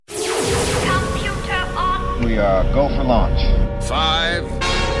we are go for launch.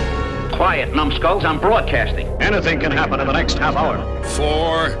 5. Quiet, numbskulls, I'm broadcasting. Anything can happen in the next half hour.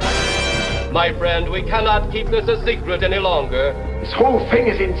 4. My friend, we cannot keep this a secret any longer. This whole thing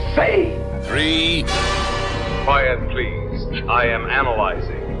is insane. 3. Quiet, please. I am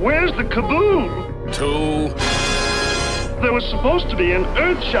analyzing. Where's the kaboom? 2. There was supposed to be an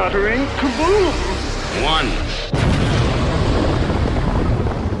earth-shattering kaboom. 1.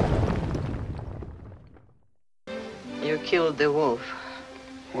 You killed the wolf.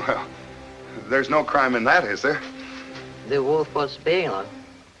 Well, there's no crime in that, is there? The wolf was Bela.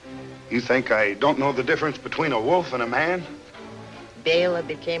 You think I don't know the difference between a wolf and a man? Bela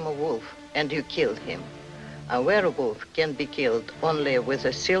became a wolf, and you killed him. A werewolf can be killed only with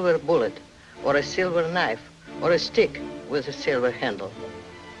a silver bullet, or a silver knife, or a stick with a silver handle.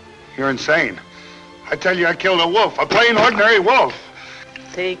 You're insane. I tell you, I killed a wolf, a plain, ordinary wolf.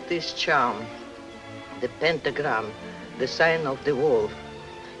 Take this charm, the pentagram, the sign of the wolf.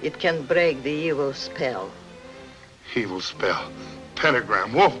 It can break the evil spell. Evil spell.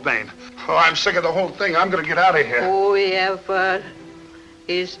 Pentagram, wolfbane. Oh, I'm sick of the whole thing. I'm gonna get out of here. Whoever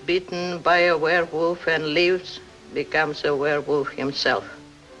is bitten by a werewolf and lives becomes a werewolf himself.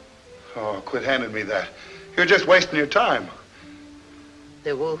 Oh, quit handing me that. You're just wasting your time.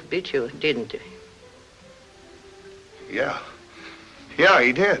 The wolf bit you, didn't he? Yeah. Yeah,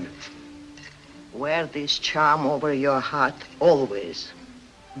 he did. Wear this charm over your heart always.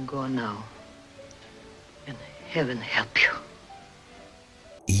 Go now. And heaven help you.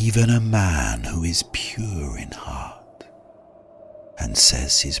 Even a man who is pure in heart and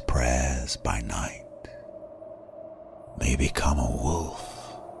says his prayers by night may become a wolf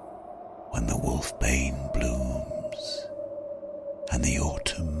when the wolfbane blooms and the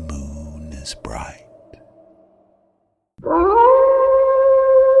autumn moon is bright.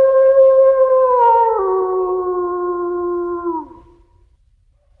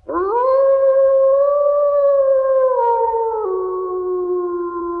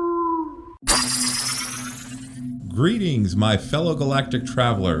 Greetings, my fellow galactic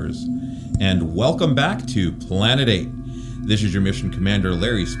travelers, and welcome back to Planet 8. This is your mission commander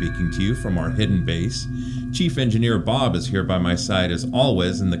Larry speaking to you from our hidden base. Chief Engineer Bob is here by my side as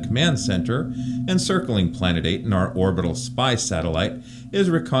always in the command center, and circling Planet 8 in our orbital spy satellite is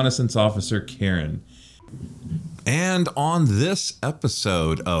Reconnaissance Officer Karen. And on this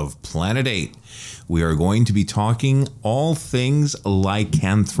episode of Planet 8, we are going to be talking all things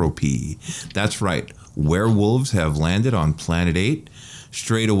lycanthropy. That's right. Werewolves have landed on Planet 8.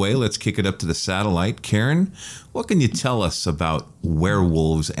 Straight away, let's kick it up to the satellite. Karen, what can you tell us about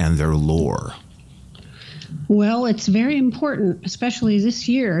werewolves and their lore? Well, it's very important, especially this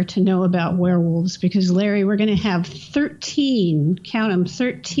year, to know about werewolves because, Larry, we're going to have 13, count them,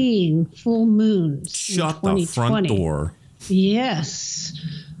 13 full moons. Shut the front door. Yes.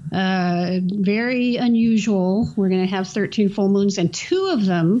 Very unusual. We're going to have 13 full moons, and 2 of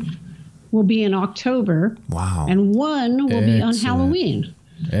them will be in October. Wow. And 1 will be on Halloween.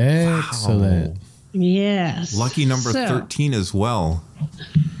 Excellent. Wow. Yes. Lucky number 13 as well.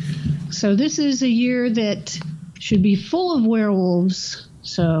 So this is a year that should be full of werewolves.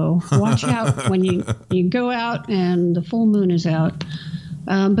 So watch out when you go out and the full moon is out.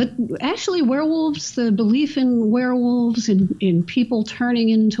 But actually werewolves, the belief in werewolves and in people turning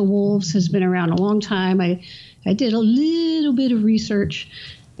into wolves has been around a long time. I did a little bit of research.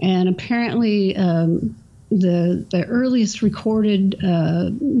 And apparently, the earliest recorded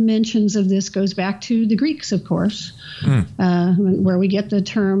mentions of this goes back to the Greeks, of course, where we get the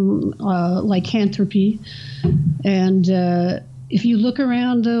term lycanthropy. And if you look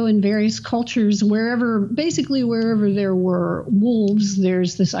around, though, in various cultures, wherever there were wolves,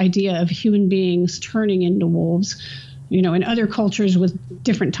 there's this idea of human beings turning into wolves. You know, in other cultures with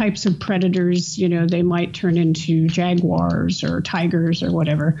different types of predators, you know, they might turn into jaguars or tigers or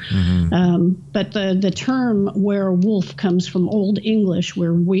whatever. Mm-hmm. But the term werewolf comes from Old English,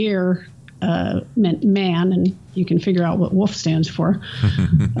 where were meant man, and you can figure out what wolf stands for.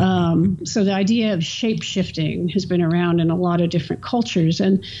 So the idea of shape-shifting has been around in a lot of different cultures.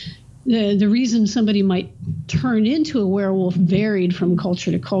 And the reason somebody might turn into a werewolf varied from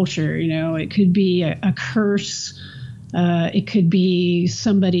culture to culture. You know, it could be a curse. It could be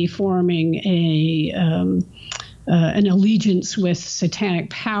somebody forming an allegiance with satanic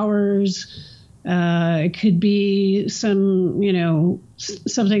powers. It could be something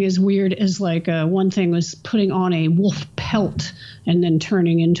as weird as like one thing was putting on a wolf pelt and then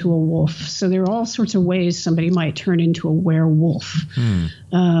turning into a wolf. So there are all sorts of ways somebody might turn into a werewolf.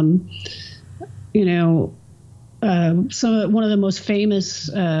 One of the most famous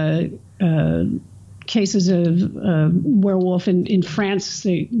cases of werewolf in France.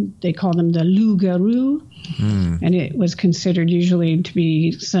 They call them the loup-garou, and it was considered usually to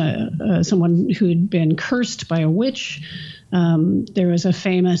be someone who had been cursed by a witch. There was a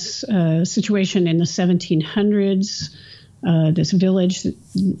famous situation in the 1700s. This village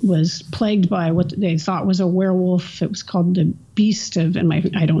was plagued by what they thought was a werewolf. It was called the Beast of, and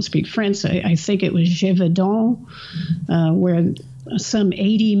I don't speak French, I think it was Gévaudan, where some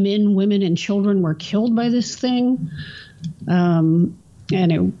 80 men, women, and children were killed by this thing. And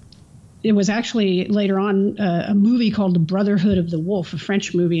it was actually later on a movie called The Brotherhood of the Wolf, a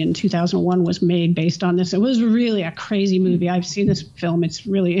French movie in 2001 was made based on this. It was really a crazy movie. I've seen this film. It's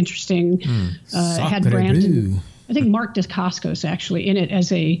really interesting. It had Brandon, I think Mark Dacascos actually in it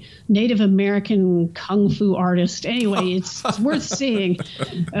as a Native American kung fu artist. Anyway, it's worth seeing.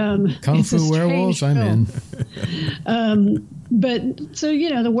 Kung fu werewolves, I'm in. But so,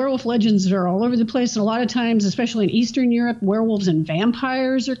 the werewolf legends are all over the place. And a lot of times, especially in Eastern Europe, werewolves and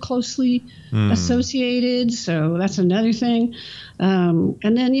vampires are closely associated. So that's another thing. And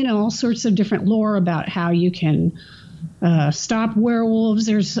then, all sorts of different lore about how you can stop werewolves.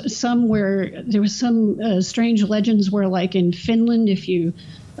 There was some strange legends where, like in Finland, if you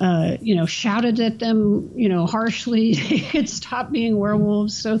shouted at them, harshly, they could stop being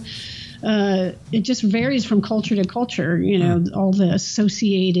werewolves. So it just varies from culture to culture, all the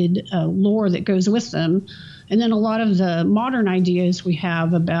associated lore that goes with them. And then a lot of the modern ideas we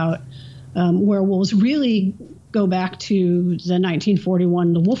have about werewolves really go back to the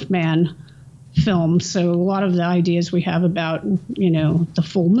 1941 The Wolfman film. So a lot of the ideas we have about, the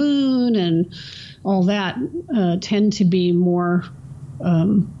full moon and all that tend to be more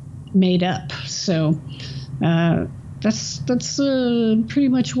made up. So that's pretty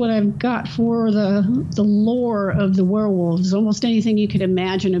much what I've got for the lore of the werewolves. Almost anything you could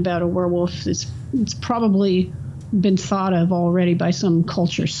imagine about a werewolf it's probably been thought of already by some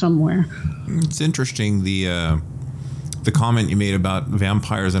culture somewhere. It's interesting the comment you made about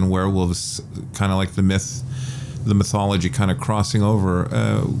vampires and werewolves, kind of like the mythology kind of crossing over,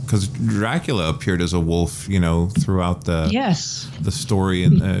 because Dracula appeared as a wolf, throughout the story,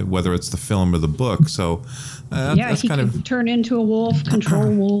 and whether it's the film or the book. So that's he kind of turn into a wolf, control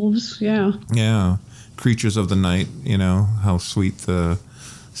wolves. Yeah. Creatures of the night. How sweet the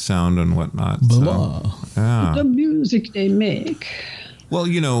sound and whatnot. So, the music they make. Well,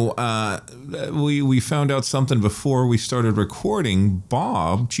 we found out something before we started recording.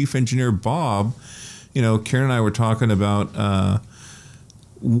 Bob, Chief Engineer Bob, Karen and I were talking about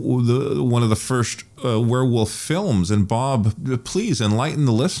one of the first werewolf films. And Bob, please enlighten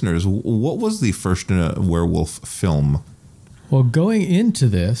the listeners. What was the first werewolf film? Well, going into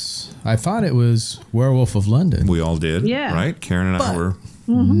this, I thought it was Werewolf of London. We all did, right? Karen and I were.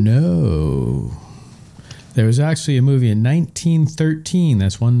 No. There was actually a movie in 1913,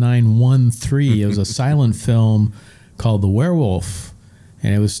 that's 1913. It was a silent film called The Werewolf,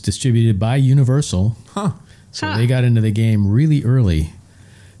 and it was distributed by Universal. So they got into the game really early.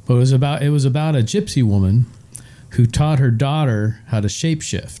 But it was about a gypsy woman who taught her daughter how to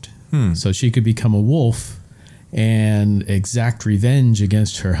shapeshift so she could become a wolf and exact revenge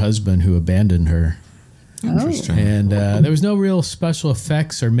against her husband who abandoned her. Interesting. And there was no real special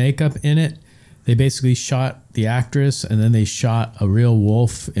effects or makeup in it. They basically shot the actress, and then they shot a real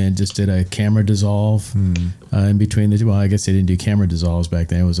wolf and just did a camera dissolve in between the two. Well, I guess they didn't do camera dissolves back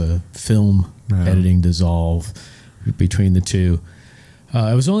then. It was a film editing dissolve between the two.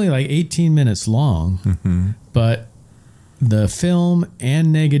 It was only like 18 minutes long, but the film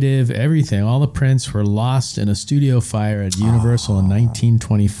and negative, everything, all the prints were lost in a studio fire at Universal in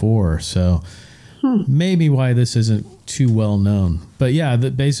 1924. So maybe why this isn't too well known. But yeah,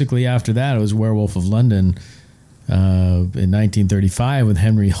 basically after that, it was Werewolf of London in 1935 with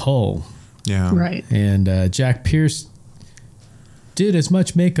Henry Hull. Yeah. Right. And Jack Pierce did as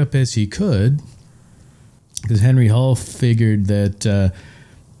much makeup as he could because Henry Hull figured that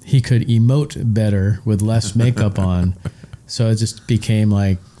he could emote better with less makeup on. So it just became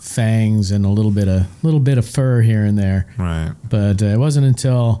like fangs and a little bit of fur here and there. Right. But it wasn't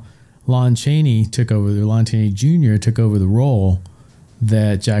until Lon Chaney Jr. took over the role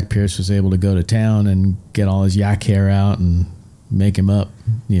that Jack Pierce was able to go to town and get all his yak hair out and make him up,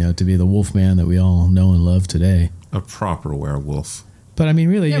 to be the Wolfman that we all know and love today. A proper werewolf. But I mean,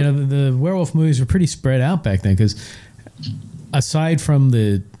 really, the werewolf movies were pretty spread out back then because aside from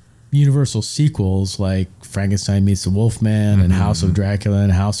the Universal sequels like Frankenstein Meets the Wolfman and House of Dracula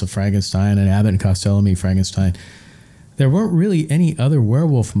and House of Frankenstein and Abbott and Costello Meet Frankenstein, there weren't really any other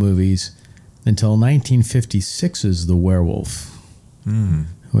werewolf movies until 1956's The Werewolf,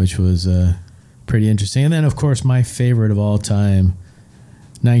 which was pretty interesting. And then, of course, my favorite of all time,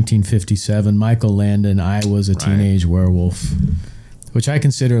 1957, Michael Landon, I Was a Teenage Werewolf, which I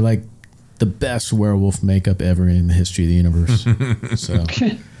consider like the best werewolf makeup ever in the history of the universe. So,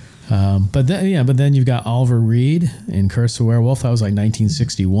 but then you've got Oliver Reed in Curse of the Werewolf. That was like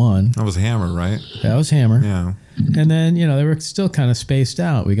 1961. That was Hammer, right? That was Hammer. Yeah. And then, they were still kind of spaced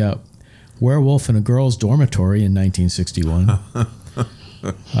out. We got Werewolf in a Girl's Dormitory in 1961.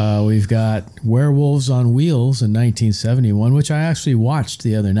 We've got Werewolves on Wheels in 1971, which I actually watched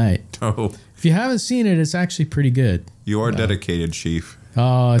the other night. Oh. If you haven't seen it, it's actually pretty good. You are dedicated, Chief.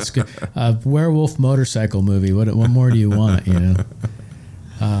 Oh, it's good. A werewolf motorcycle movie. What more do you want,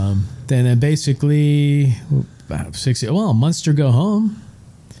 Then basically, about 60. Well, Munster Go Home.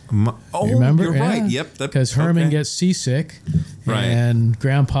 You remember? You're right. Yep. Because Herman gets seasick. Right. And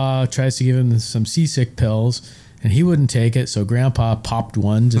Grandpa tries to give him some seasick pills, and he wouldn't take it. So Grandpa popped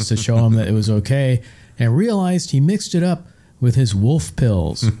one just to show him that it was okay, and realized he mixed it up with his wolf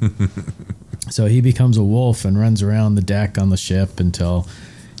pills. So he becomes a wolf and runs around the deck on the ship until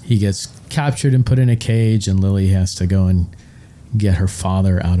he gets captured and put in a cage, and Lily has to go and get her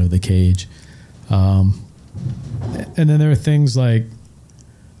father out of the cage. And then there are things like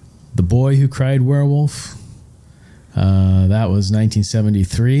The Boy Who Cried Werewolf. That was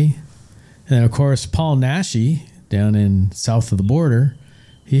 1973. And then, of course, Paul Naschy down in south of the border,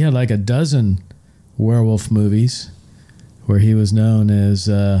 he had like a dozen werewolf movies where he was known as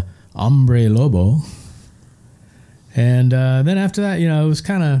Hombre Lobo. And then after that, it was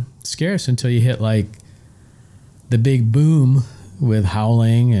kind of scarce until you hit like the big boom with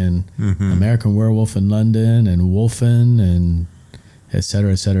Howling and American Werewolf in London and Wolfen and et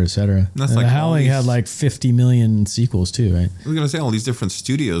cetera, et cetera, et cetera. And like Howling had like 50 million sequels too, right? I was going to say all these different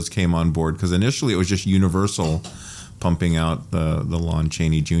studios came on board because initially it was just Universal pumping out the Lon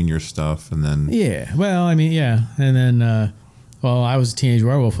Chaney Jr. stuff, and then and then I Was a Teenage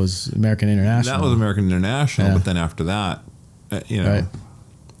Werewolf was American International. That was American International, but then after that, Right.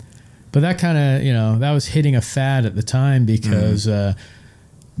 But that kind of that was hitting a fad at the time because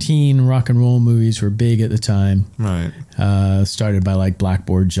teen rock and roll movies were big at the time. Right. Started by like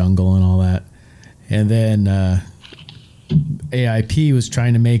Blackboard Jungle and all that. And then AIP was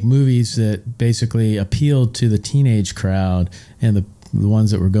trying to make movies that basically appealed to the teenage crowd and the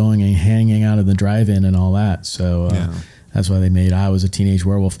ones that were going and hanging out of the drive-in and all that. So that's why they made I Was a Teenage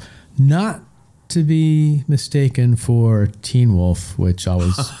Werewolf. Not to be mistaken for Teen Wolf, which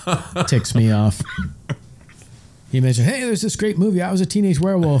always ticks me off. You mentioned, hey, there's this great movie, I Was a Teenage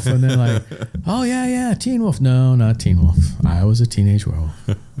Werewolf. And they're like, oh, yeah, Teen Wolf. No, not Teen Wolf. I Was a Teenage Werewolf.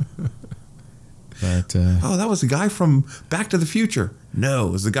 But that was the guy from Back to the Future. No,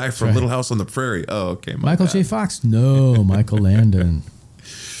 it was the guy from Little House on the Prairie. Oh, okay. Michael J. Fox? No, Michael Landon.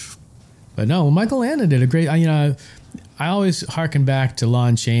 But no, Michael Landon did a great... I always harken back to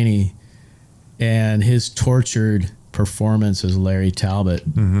Lon Chaney and his tortured performance as Larry Talbot.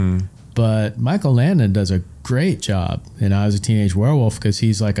 Mm-hmm. But Michael Landon does a great job in I Was a Teenage Werewolf because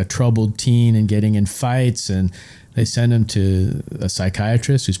he's like a troubled teen and getting in fights, and they send him to a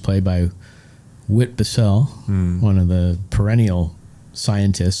psychiatrist who's played by Whit Bissell, one of the perennial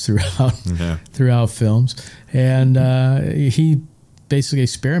scientists throughout films. And he basically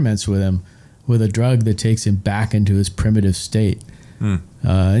experiments with him with a drug that takes him back into his primitive state.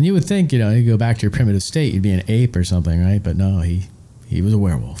 And you would think, you go back to your primitive state, you'd be an ape or something, right? But no, he was a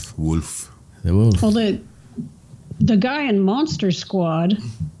werewolf. The wolf. Well, the guy in Monster Squad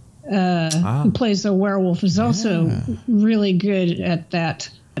who plays the werewolf is also really good at that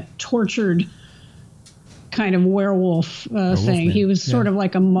tortured kind of werewolf thing. He was sort of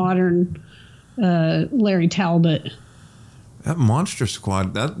like a modern Larry Talbot. That Monster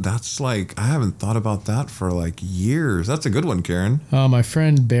Squad, that's like, I haven't thought about that for like years. That's a good one, Karen. My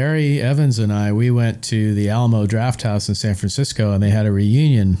friend Barry Evans and I, we went to the Alamo Draft House in San Francisco, and they had a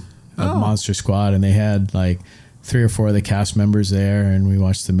reunion of Monster Squad, and they had like 3 or 4 of the cast members there, and we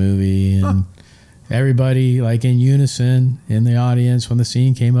watched the movie, and everybody like in unison in the audience when the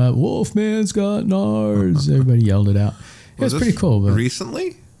scene came up, Wolfman's got NARS. Everybody yelled it out. It was pretty cool. But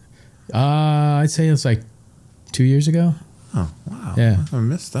recently? I'd say it's like 2 years ago. Oh, wow. Yeah. I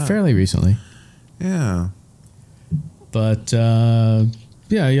missed that. Fairly recently. Yeah. But,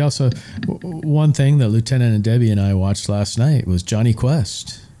 you also... One thing that Lieutenant and Debbie and I watched last night was Johnny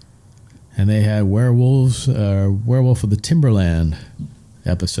Quest. And they had Werewolf of the Timberland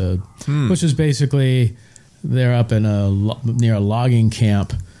episode, which is basically they're up in near a logging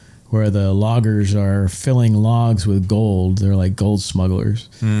camp where the loggers are filling logs with gold. They're like gold smugglers.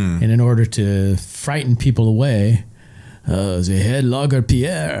 And in order to frighten people away... the head logger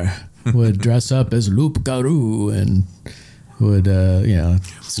Pierre would dress up as Loup-Garou and would,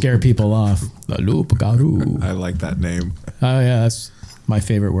 scare people off. Loup-Garou. I like that name. Oh, yeah, that's my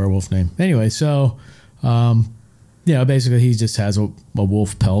favorite werewolf name. Anyway, so, basically he just has a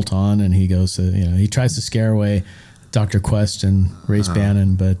wolf pelt on, and he goes to, he tries to scare away Dr. Quest and Race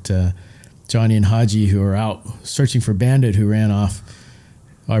Bannon, but Johnny and Haji, who are out searching for Bandit, who ran off,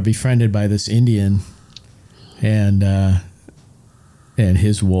 are befriended by this Indian and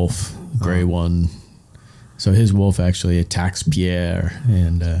his wolf, Gray One. So his wolf actually attacks Pierre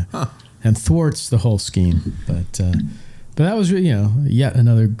and thwarts the whole scheme. But that was yet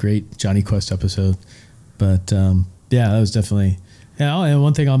another great Johnny Quest episode. But that was definitely. And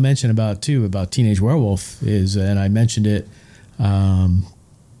one thing I'll mention about Teenage Werewolf is, and I mentioned it on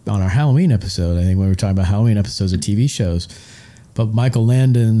our Halloween episode, I think when we were talking about Halloween episodes of TV shows, but Michael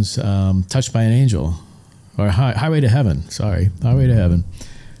Landon's Touched by an Angel, or Highway to Heaven,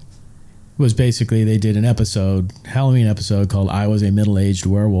 was basically, they did an Halloween episode called I Was a Middle-Aged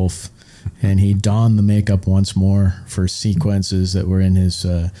Werewolf, and he donned the makeup once more for sequences that were in his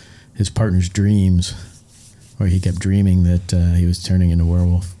partner's dreams, where he kept dreaming that he was turning into a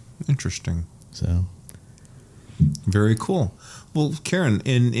werewolf. Interesting. So, very cool. Well, Karen,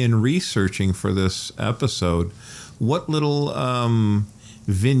 in researching for this episode, what little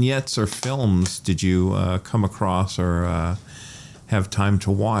vignettes or films did you come across or have time to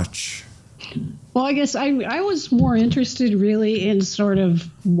watch? Well, I guess I was more interested really in sort of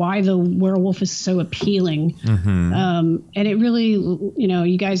why the werewolf is so appealing. Mm-hmm. And it really,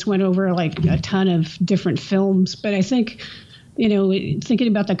 you guys went over like a ton of different films, but I think, thinking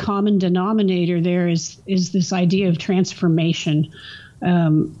about the common denominator there is this idea of transformation.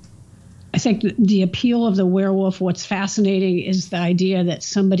 I think the appeal of the werewolf, what's fascinating is the idea that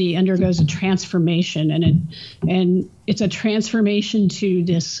somebody undergoes a transformation, and it's a transformation to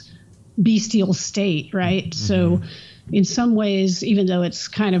this bestial state, right? Mm-hmm. So in some ways, even though it's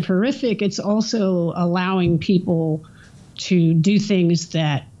kind of horrific, it's also allowing people to do things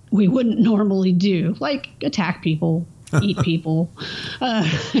that we wouldn't normally do, like attack people, eat people.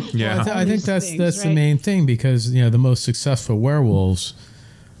 Yeah, I think that's right? The main thing, because the most successful werewolves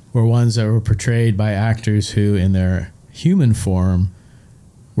were ones that were portrayed by actors who, in their human form,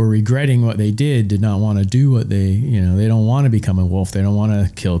 were regretting what they did not want to do what they don't want to become a wolf. They don't want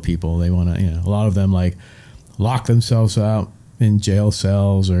to kill people. They want to, a lot of them like lock themselves out in jail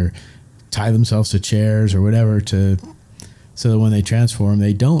cells or tie themselves to chairs or whatever so that when they transform,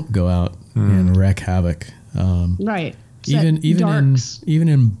 they don't go out and wreak havoc. Right. Even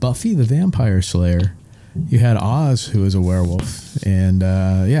in Buffy the Vampire Slayer, you had Oz, who was a werewolf, and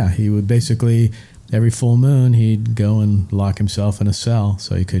he would basically, every full moon, he'd go and lock himself in a cell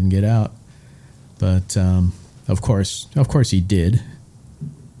so he couldn't get out. But of course he did.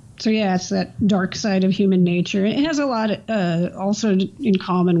 So yeah, it's that dark side of human nature. It has a lot also in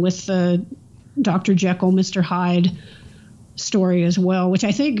common with the Dr. Jekyll, Mr. Hyde story as well, which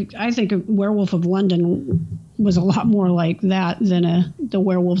I think a Werewolf of London was a lot more like that than the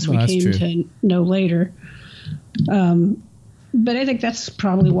werewolves we came to know later. But I think that's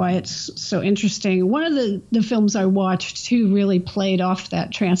probably why it's so interesting. One of the films I watched, too, really played off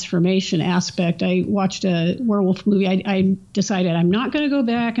that transformation aspect. I watched a werewolf movie. I decided I'm not going to go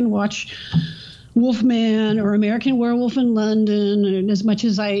back and watch Wolfman or American Werewolf in London. And as much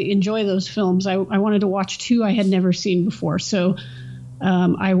as I enjoy those films, I wanted to watch two I had never seen before. So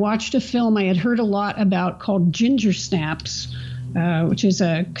I watched a film I had heard a lot about called Ginger Snaps, which is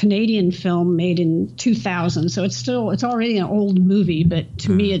a Canadian film made in 2000. So it's already an old movie, but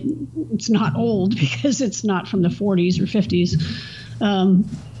to me it's not old because it's not from the 40s or 50s.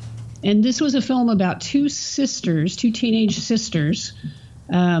 And this was a film about two teenage sisters,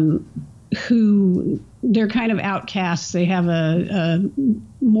 who they're kind of outcasts. They have a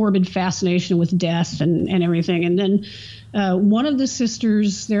morbid fascination with death and everything. And then one of the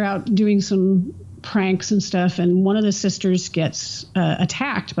sisters, they're out doing some pranks and stuff, and one of the sisters gets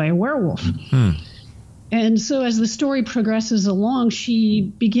attacked by a werewolf. And so as the story progresses along, she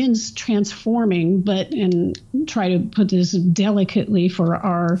begins transforming, and try to put this delicately for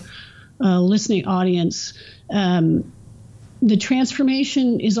our listening audience, the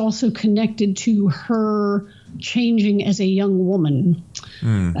transformation is also connected to her changing as a young woman.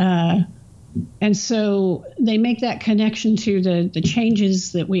 And so they make that connection to the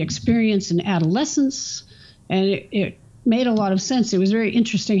changes that we experience in adolescence. And it made a lot of sense. It was very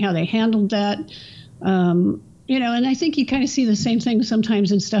interesting how they handled that. And I think you kind of see the same thing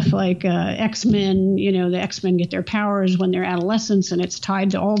sometimes in stuff like X-Men. The X-Men get their powers when they're adolescents, and it's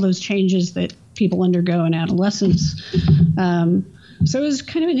tied to all those changes that people undergo in adolescence. So it was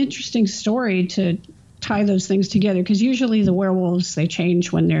kind of an interesting story to tie those things together, because usually the werewolves, they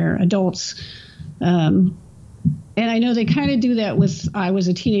change when they're adults. And I know they kind of do that with I Was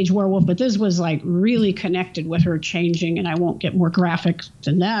a Teenage Werewolf, but this was like really connected with her changing, and I won't get more graphic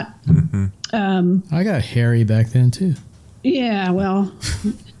than that. I got hairy back then too. Yeah, well,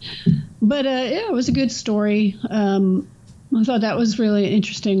 but yeah, it was a good story. I thought that was really an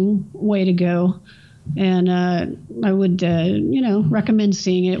interesting way to go. And I would, recommend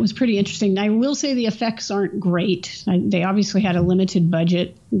seeing it. It was pretty interesting. I will say the effects aren't great. They obviously had a limited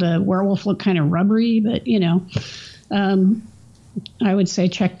budget. The werewolf looked kind of rubbery, but, I would say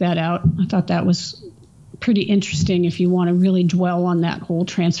check that out. I thought that was pretty interesting if you want to really dwell on that whole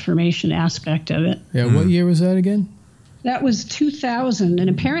transformation aspect of it. Yeah, what year was that again? That was 2000, and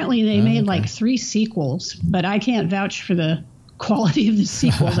apparently they made like 3 sequels, but I can't vouch for the quality of the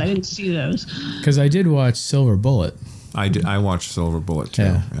sequels. I didn't see those. Because I did watch Silver Bullet. I watched Silver Bullet too.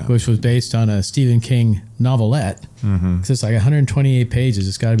 Yeah, which was based on a Stephen King novelette. Because it's like 128 pages.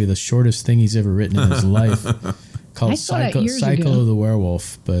 It's got to be the shortest thing he's ever written in his life. Called Cycle of the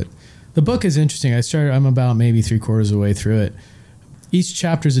Werewolf. But the book is interesting. I'm about maybe 3/4 of the way through it. Each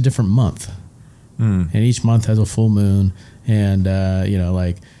chapter is a different month. And each month has a full moon. And,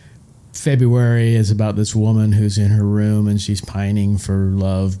 like February is about this woman who's in her room and she's pining for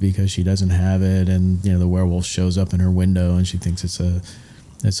love because she doesn't have it. And, the werewolf shows up in her window and she thinks it's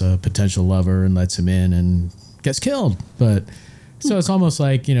a potential lover and lets him in and gets killed. But so it's almost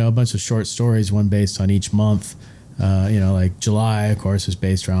like, a bunch of short stories, one based on each month. Like July, of course, is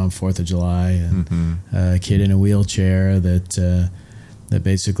based around 4th of July, and a kid in a wheelchair that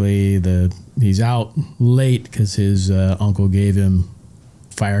basically he's out late because his uncle gave him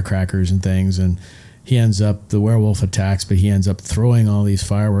firecrackers and things, and the werewolf attacks, but he ends up throwing all these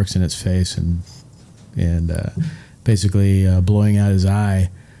fireworks in its face and basically blowing out his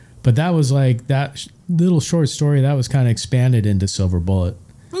eye. But that was like that little short story that was kind of expanded into Silver Bullet.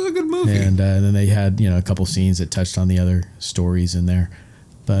 It was a good movie. And then they had, a couple scenes that touched on the other stories in there.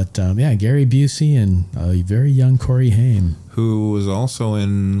 But, Gary Busey and a very young Corey Haim. Who was also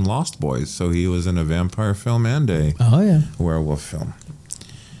in Lost Boys. So he was in a vampire film and a werewolf film.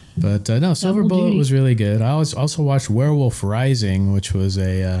 But, Silver Bullet was really good. I also watched Werewolf Rising, which was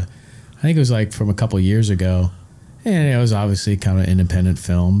I think it was like from a couple years ago. And it was obviously kind of an independent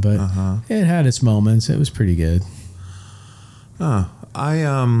film, but it had its moments. It was pretty good.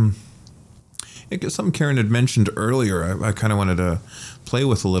 Something Karen had mentioned earlier, I kind of wanted to play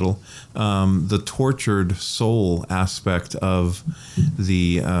with a little. The tortured soul aspect of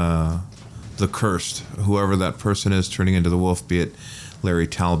the cursed, whoever that person is turning into the wolf, be it Larry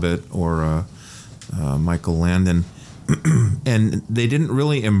Talbot or Michael Landon. And they didn't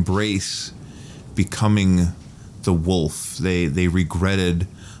really embrace becoming the wolf. They regretted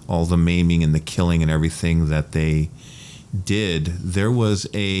all the maiming and the killing and everything that they did. There was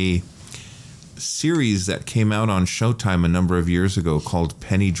a series that came out on Showtime a number of years ago called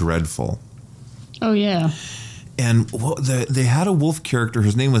Penny Dreadful. Oh, yeah. And they had a wolf character.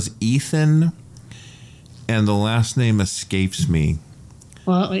 His name was Ethan, and the last name escapes me.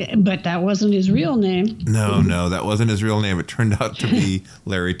 Well, but that wasn't his real name. No, that wasn't his real name. It turned out to be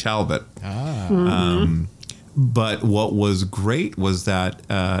Larry Talbot. But what was great was that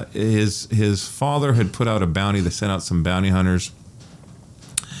his father had put out a bounty. They sent out some bounty hunters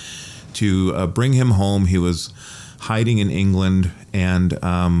to bring him home. He was hiding in England, and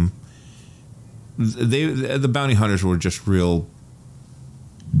the bounty hunters were just real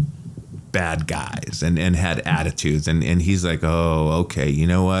bad guys and had attitudes. And he's like, oh, okay, you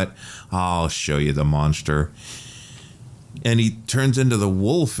know what? I'll show you the monster. And he turns into the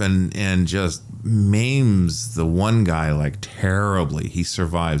wolf and just maims the one guy like terribly. He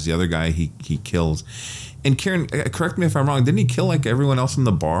survives. The other guy he kills. And Karen, correct me if I'm wrong, didn't he kill like everyone else in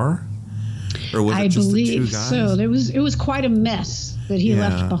the bar? Or was it just the 2 guys? So. It was quite a mess that he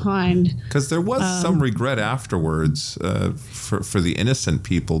left behind. Because there was some regret afterwards for the innocent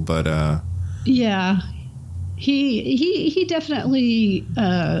people, but yeah, he definitely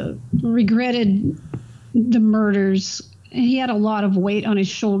regretted the murders. He had a lot of weight on his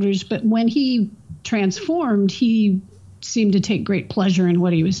shoulders, but when he transformed, he seemed to take great pleasure in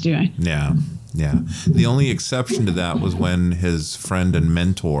what he was doing. Yeah. The only exception to that was when his friend and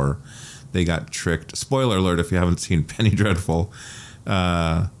mentor, they got tricked. Spoiler alert if you haven't seen Penny Dreadful.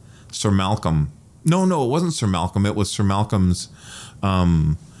 Sir Malcolm. No, it wasn't Sir Malcolm. It was Sir Malcolm's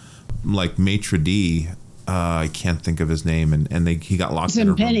like maitre d'. I can't think of his name, and he got locked in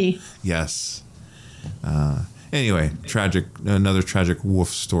a room. Penny. Yes. Anyway, another tragic werewolf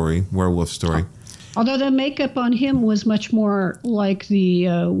story. Although the makeup on him was much more like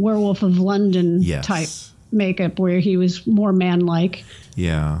the Werewolf of London type makeup, where he was more man-like.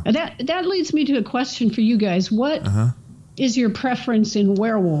 Yeah. That leads me to a question for you guys. What is your preference in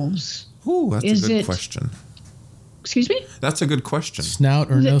werewolves? Ooh, that's a good question. Excuse me? That's a good question.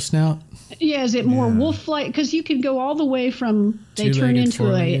 Snout or no snout? Yeah, is it more wolf-like? Because you can go all the way from they turn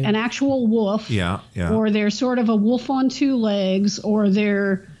into an actual wolf. Yeah. Or they're sort of a wolf on two legs, or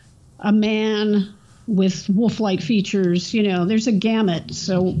they're a man with wolf-like features. You know, there's a gamut.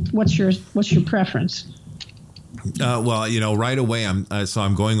 So what's your preference? Well, right away I'm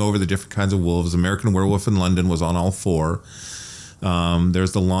going over the different kinds of wolves. American Werewolf in London was on all four.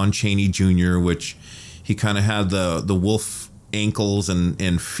 There's the Lon Chaney Jr., which he kind of had the wolf ankles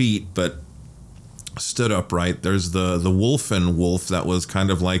and feet, but stood upright. There's the Wolfen wolf that was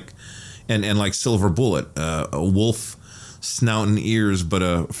kind of like, and like Silver Bullet, a wolf snout and ears, but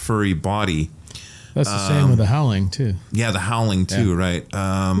a furry body. That's the same with the Howling too. Yeah, the Howling too, right?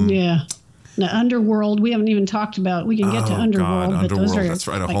 The Underworld, we haven't even talked about. We can get to Underworld, but those are that's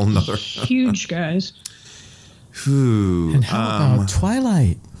right, a whole nother huge guys. Ooh, and how about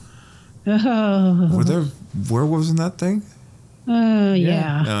Twilight? Were there werewolves in that thing?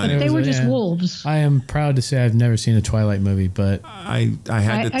 Yeah. But they were just wolves. I am proud to say I've never seen a Twilight movie, but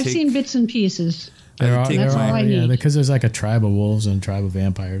I've seen bits and pieces. That's all I need. Because there's like a tribe of wolves and a tribe of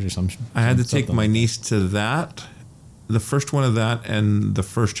vampires or something. I had to take my niece to that, the first one of that, and the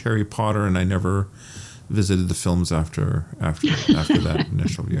first Harry Potter, and I never visited the films after that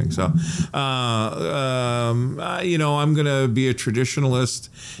initial viewing. So, I'm going to be a traditionalist,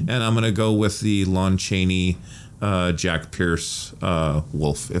 and I'm going to go with the Lon Chaney, Jack Pierce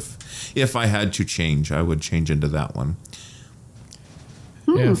wolf. If I had to change, I would change into that one.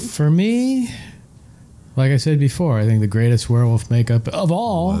 Yeah, for me, like I said before, I think the greatest werewolf makeup of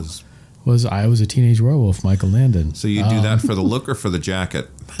all was I Was a Teenage Werewolf, Michael Landon. So you do that for the look or for the jacket?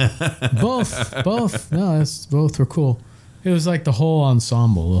 Both. No, both were cool. It was like the whole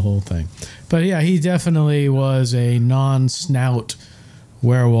ensemble, the whole thing. But yeah, he definitely was a non-snout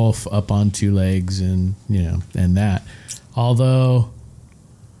werewolf up on two legs, and and that. Although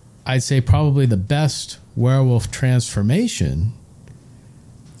I'd say probably the best werewolf transformation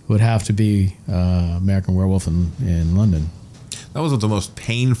would have to be American Werewolf in London. That was the most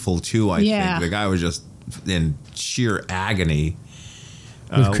painful too, I think. The guy was just in sheer agony.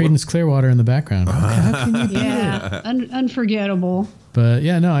 With Creedence Clearwater in the background. How can you do that? Unforgettable. But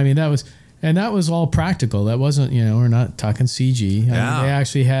yeah, no, I mean, that was all practical. That wasn't, we're not talking CG. I mean, they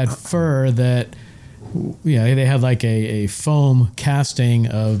actually had fur that, they had like a foam casting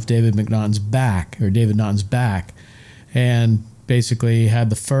of David Naughton's back, and basically had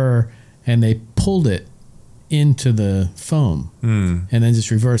the fur, and they pulled it into the foam and then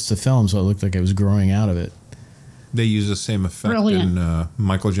just reversed the film so it looked like it was growing out of it. They used the same effect in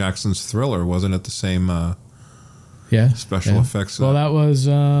Michael Jackson's Thriller, wasn't it? The same special effects. Well, that was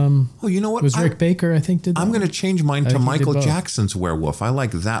you know what? Was Rick Baker, I think, did that? I'm going to change mine to Michael Jackson's Werewolf. I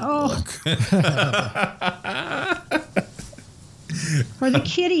like that look. Or the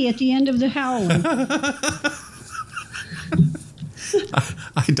kitty at the end of The Howling.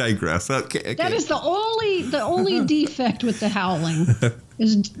 I digress. Okay. That is the only defect with The Howling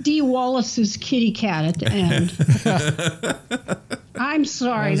is Dee Wallace's kitty cat at the end. I'm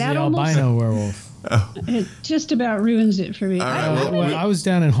sorry, that the almost albino werewolf. It just about ruins it for me. I was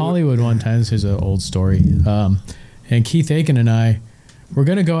down in Hollywood one time. This is an old story, and Keith Aiken and I were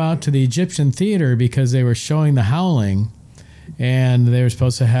going to go out to the Egyptian Theater because they were showing The Howling, and they were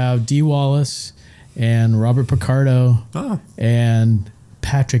supposed to have Dee Wallace and Robert Picardo and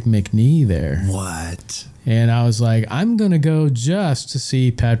Patrick McNee there. What? And I was like, I'm going to go just to see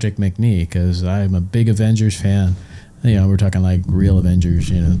Patrick McNee because I'm a big Avengers fan. We're talking like real Avengers,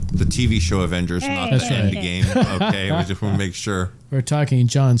 The TV show Avengers, not the Endgame. Okay, we just want to make sure. We're talking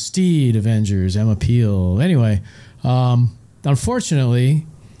John Steed Avengers, Emma Peel. Anyway, unfortunately,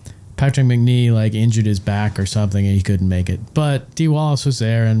 Patrick McNee injured his back or something and he couldn't make it. But Dee Wallace was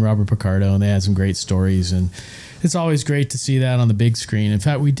there and Robert Picardo, and they had some great stories. And it's always great to see that on the big screen. In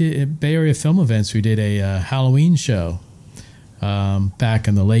fact, we did at Bay Area Film Events, we did a Halloween show back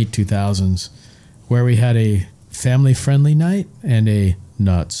in the late 2000s where we had a family-friendly night and a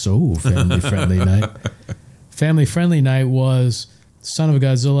not-so-family-friendly night. Family-friendly night was Son of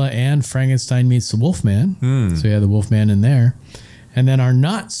Godzilla and Frankenstein Meets the Wolfman. So we had the Wolfman in there. And then our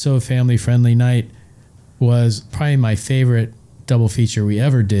not-so-family-friendly night was probably my favorite double feature we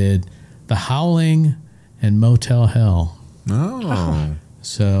ever did, The Howling and Motel Hell. Oh.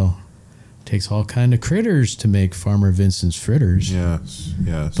 So takes all kind of critters to make Farmer Vincent's fritters. Yes.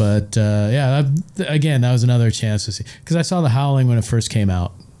 But again, that was another chance to see, because I saw The Howling when it first came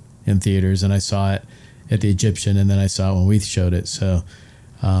out in theaters, and I saw it at the Egyptian, and then I saw it when we showed it. So,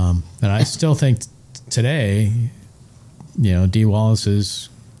 and I still think today, Dee Wallace's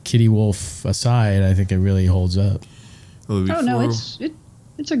Kitty Wolf aside, I think it really holds up.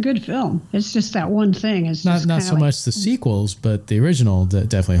 It's a good film. It's just that one thing. It's not so much the sequels, but the original that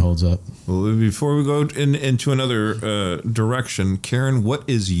definitely holds up. Well, before we go into another direction, Karen, what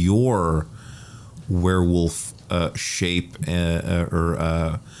is your werewolf shape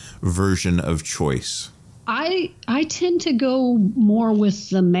or version of choice? I tend to go more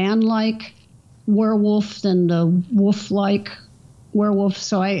with the man-like werewolf than the wolf-like werewolf.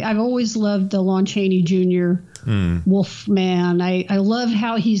 So I've always loved the Lon Chaney Jr. Wolf man. I love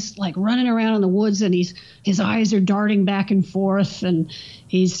how he's like running around in the woods and his eyes are darting back and forth, and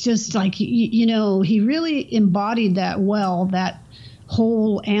he's just like, he really embodied that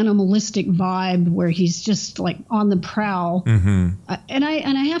whole animalistic vibe where he's just like on the prowl. And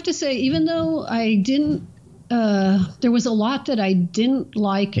I have to say, even though I didn't, there was a lot that I didn't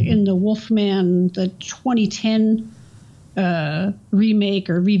like in the Wolfman, the 2010 remake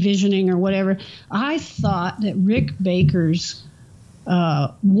or revisioning or whatever. I thought that Rick Baker's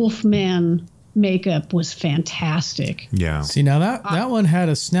Wolfman makeup was fantastic. Yeah. See, now that one had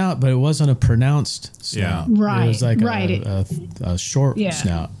a snout, but it wasn't a pronounced snout. Yeah. Right. It was like a short yeah.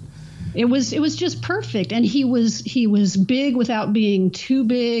 snout. It was just perfect, and he was big without being too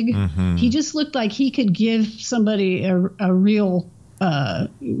big. He just looked like he could give somebody a real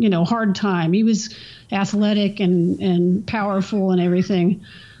hard time. He was athletic and powerful and everything.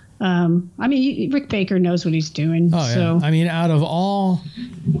 Rick Baker knows what he's doing. Oh, yeah. I mean, out of all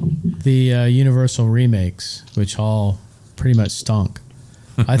the Universal remakes, which all pretty much stunk,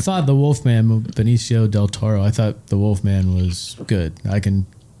 I thought the Wolfman, Benicio del Toro, I thought the Wolfman was good. I can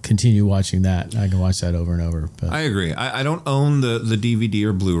continue watching that. I can watch that over and over. But I agree. I don't own the DVD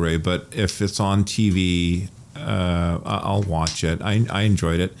or Blu-ray, but if it's on TV, I'll watch it. I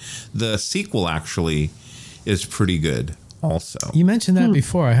enjoyed it. The sequel actually is pretty good also. You mentioned that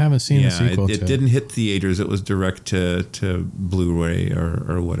before. I haven't seen the sequel. It didn't hit theaters. It was direct to Blu-ray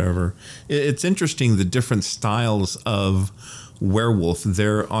or whatever. It's interesting, the different styles of werewolf.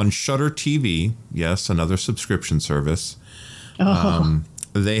 They're on Shudder TV. Yes, another subscription service.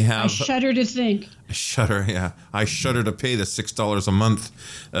 They have. I shudder to think. Shudder, yeah. I shudder to pay the $6 a month.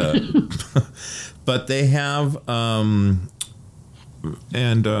 But they have,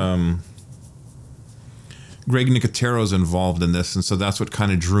 Greg Nicotero's involved in this, and so that's what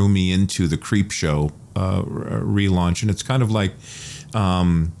kind of drew me into the Creepshow relaunch. And it's kind of like,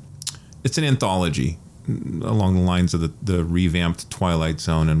 it's an anthology along the lines of the revamped Twilight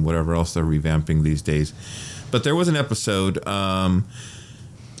Zone and whatever else they're revamping these days. But there was an episode.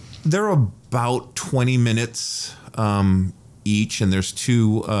 They're about 20 minutes each, and there's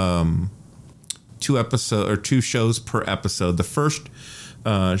two shows per episode. The first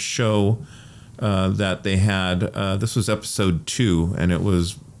show that they had, this was episode 2, and it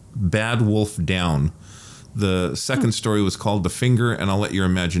was Bad Wolf Down. The second story was called The Finger, and I'll let your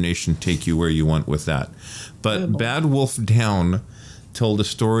imagination take you where you want with that. But Bad Wolf Down told a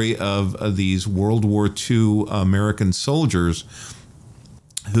story of these World War II American soldiers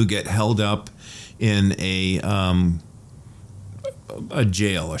who get held up in a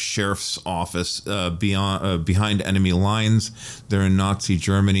jail, a sheriff's office behind enemy lines. They're in Nazi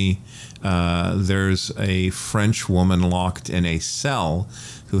Germany. There's a French woman locked in a cell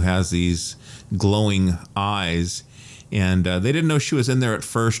who has these glowing eyes, and they didn't know she was in there at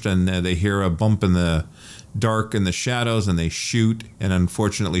first, and they hear a bump in the dark in the shadows, and they shoot, and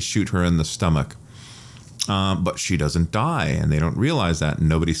unfortunately shoot her in the stomach. But she doesn't die, and they don't realize that, and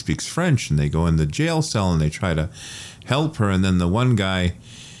nobody speaks French, and they go in the jail cell, and they try to help her, and then the one guy,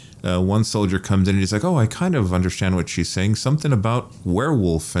 one soldier comes in, and he's like, oh, I kind of understand what she's saying, something about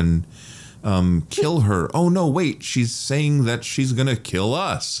werewolf, and kill her. Oh, no, wait, she's saying that she's going to kill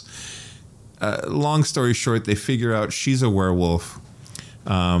us. Long story short, they figure out she's a werewolf.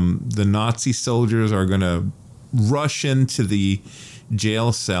 The Nazi soldiers are going to rush into the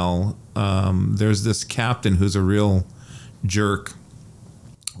jail cell. There's this captain who's a real jerk,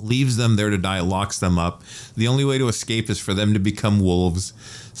 leaves them there to die, locks them up. The only way to escape is for them to become wolves.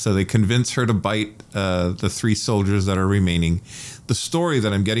 So they convince her to bite the 3 soldiers that are remaining. The story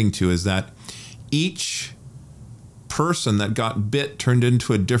that I'm getting to is that each person that got bit turned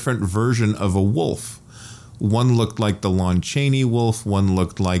into a different version of a wolf. One looked like the Lon Chaney wolf. One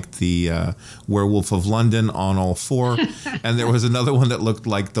looked like the Werewolf of London on all four. And there was another one that looked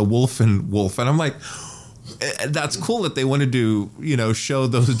like the Wolfen Wolf. And I'm like, that's cool that they wanted to, show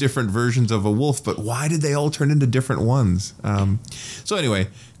those different versions of a wolf, but why did they all turn into different ones? So anyway,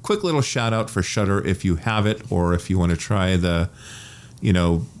 quick little shout out for Shudder if you have it, or if you want to try the,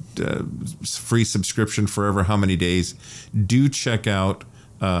 free subscription for ever how many days. Do check out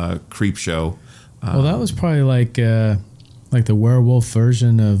Creepshow. Well, that was probably like the werewolf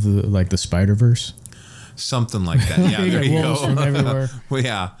version of the Spider-Verse. Something like that. Yeah, there you go. From everywhere. Well,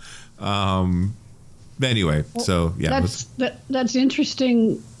 yeah. Anyway, so yeah. That's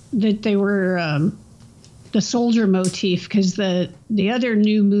interesting that they were the soldier motif, because the other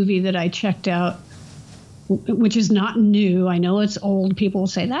new movie that I checked out, which is not new, I know it's old, people will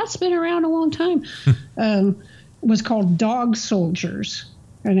say that's been around a long time, was called Dog Soldiers.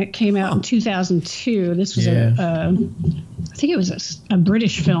 And it came out in 2002. This was I think it was a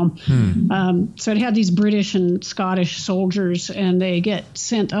British film. So it had these British and Scottish soldiers, and they get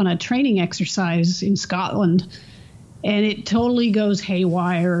sent on a training exercise in Scotland, and it totally goes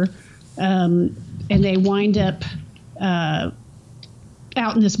haywire. And they wind up out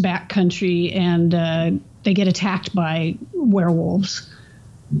in this backcountry, and they get attacked by werewolves.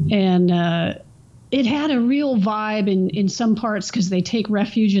 And it had a real vibe in some parts, because they take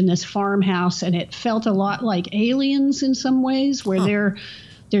refuge in this farmhouse, and it felt a lot like Aliens in some ways, where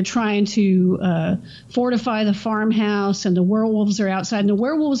they're trying to fortify the farmhouse, and the werewolves are outside. And the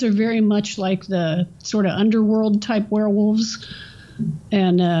werewolves are very much like the sort of underworld type werewolves,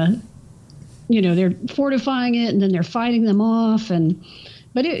 and they're fortifying it, and then they're fighting them off.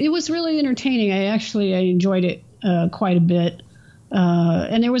 But it was really entertaining. I enjoyed it quite a bit.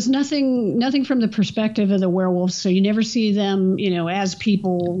 And there was nothing from the perspective of the werewolves, so you never see them, as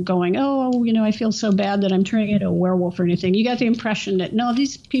people going, oh, I feel so bad that I'm turning into a werewolf or anything. You got the impression that, no,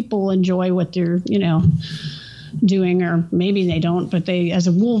 these people enjoy what they're, doing, or maybe they don't, but as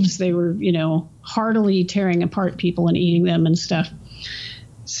wolves, they were, heartily tearing apart people and eating them and stuff.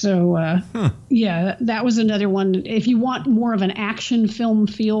 So, yeah, that was another one. If you want more of an action film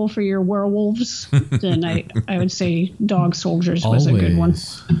feel for your werewolves, then I would say Dog Soldiers was a good one.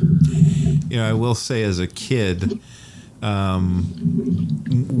 I will say, as a kid,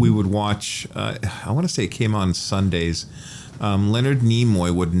 we would watch, I want to say it came on Sundays, Leonard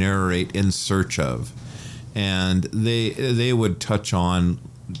Nimoy would narrate In Search Of, and they would touch on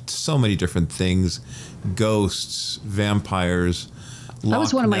so many different things: ghosts, vampires, that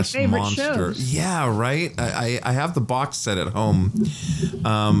was one of my favorite shows. Yeah, right? I have the box set at home.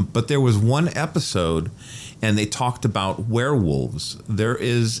 But there was one episode, and they talked about werewolves. There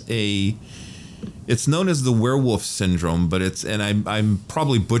is it's known as the werewolf syndrome, but I'm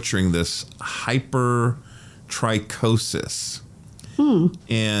probably butchering this, hypertrichosis.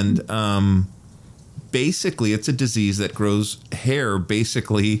 And basically, it's a disease that grows hair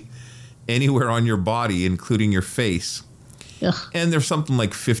basically anywhere on your body, including your face. Ugh. And there's something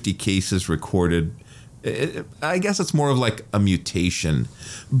like 50 cases recorded. I guess it's more of like a mutation.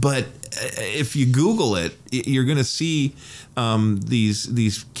 But if you Google it, you're going to see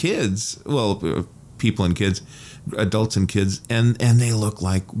these kids, people and kids, adults and kids, and they look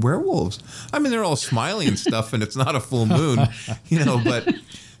like werewolves. I mean, they're all smiling and stuff, and it's not a full moon, but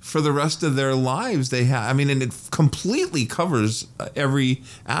for the rest of their lives, they have, and it completely covers every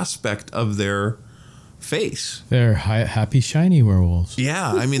aspect of their face. They're happy, shiny werewolves.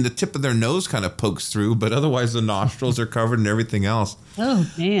 Yeah, the tip of their nose kind of pokes through, but otherwise the nostrils are covered and everything else. Oh,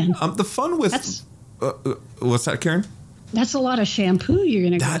 man. The fun with... what's that, Karen? That's a lot of shampoo you're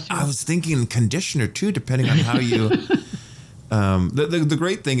going to go through. I was thinking conditioner, too, depending on how you... The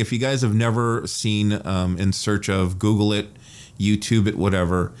great thing, if you guys have never seen In Search Of, Google it, YouTube it,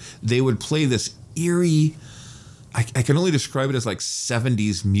 whatever, they would play this eerie... I can only describe it as like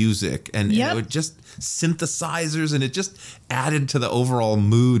 70s music, and it would just synthesizers, and it just added to the overall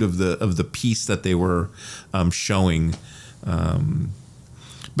mood of the piece that they were showing.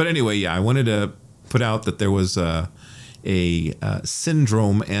 But anyway, I wanted to put out that there was a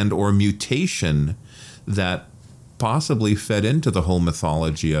syndrome and or mutation that possibly fed into the whole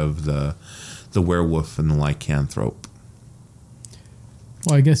mythology of the werewolf and the lycanthrope.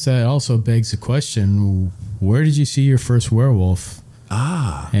 Well, I guess that also begs the question: where did you see your first werewolf?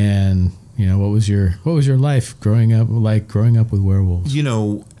 And what was your life growing up with werewolves?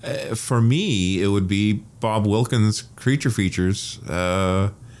 For me, it would be Bob Wilkins' Creature Features.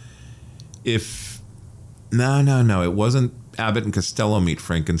 No, it wasn't Abbott and Costello Meet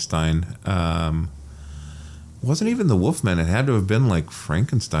Frankenstein. Wasn't even the Wolfman. It had to have been like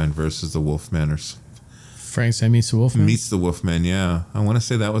Frankenstein versus the Wolfman or Frankenstein Meets the Wolfman? Meets the Wolfman, yeah. I want to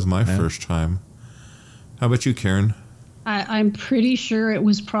say that was my first time. How about you, Karen? I'm pretty sure it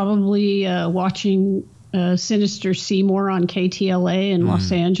was probably watching Sinister Seymour on KTLA in Los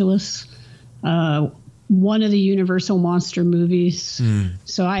Angeles. One of the Universal monster movies.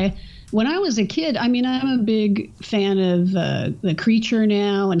 So when I was a kid, I mean, I'm a big fan of The Creature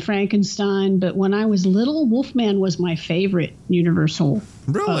now and Frankenstein, but when I was little, Wolfman was my favorite Universal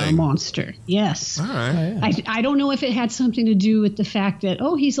monster. Yes. All right. I don't know if it had something to do with the fact that,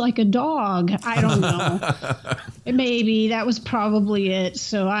 he's like a dog. I don't know. Maybe that was probably it.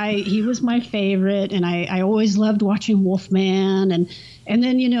 So he was my favorite, and I always loved watching Wolfman. And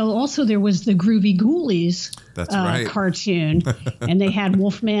then, also there was the Groovy Ghoulies cartoon, and they had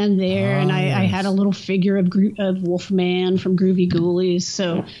Wolfman there, and I had a little figure of Wolfman from Groovy Ghoulies.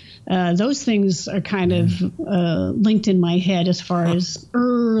 So those things are kind of linked in my head as far as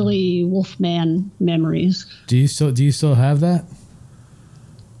early Wolfman memories. Do you still have that?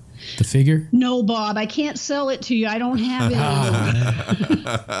 The figure? No, Bob, I can't sell it to you. I don't have it.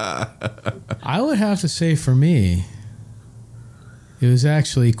 I would have to say for me, it was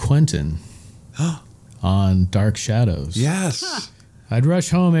actually Quentin on Dark Shadows. Yes. I'd rush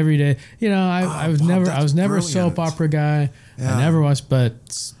home every day. I was never a soap opera guy. Yeah. I never watched,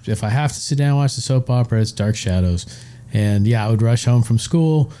 but if I have to sit down and watch the soap opera, it's Dark Shadows. And I would rush home from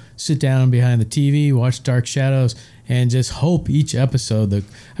school, sit down behind the TV, watch Dark Shadows, and just hope each episode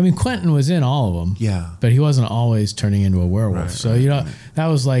Quentin was in all of them. Yeah. But he wasn't always turning into a werewolf. That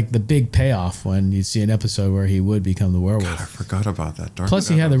was like the big payoff when you see an episode where he would become the werewolf. God, I forgot about that. Plus,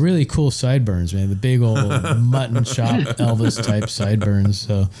 he had the really cool sideburns, man. The big old mutton chop Elvis type sideburns.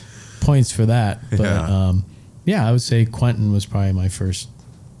 So points for that. But I would say Quentin was probably my first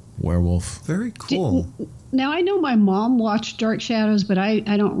werewolf. Very cool. Now, I know my mom watched Dark Shadows, but I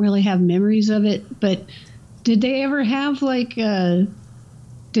don't really have memories of it. But did they ever have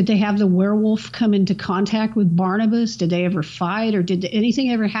did they have the werewolf come into contact with Barnabas? Did they ever fight, or did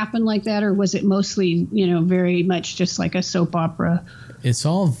anything ever happen like that? Or was it mostly, very much just like a soap opera? It's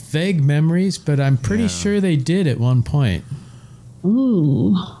all vague memories, but I'm pretty sure they did at one point.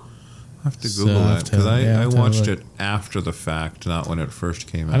 Ooh. I have to Google it because I watched it after the fact, not when it first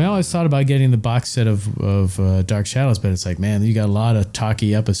came out. I always thought about getting the box set of Dark Shadows, but it's like, man, you got a lot of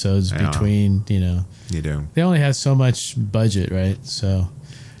talky episodes between, You do. They only had so much budget, right? So,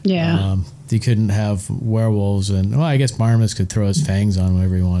 you couldn't have werewolves, and I guess Barnabas could throw his fangs on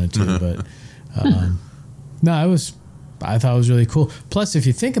whenever he wanted to, but I thought it was really cool. Plus, if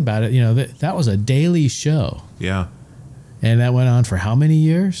you think about it, that was a daily show. Yeah. And that went on for how many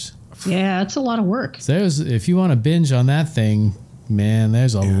years? Yeah, it's a lot of work. So if you want to binge on that thing, man,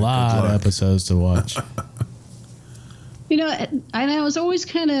 there's a lot of episodes to watch. I was always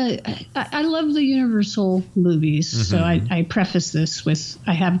kind of, I love the Universal movies, so I preface this with,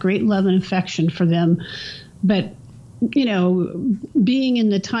 I have great love and affection for them. But, being in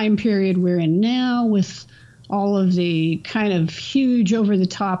the time period we're in now with all of the kind of huge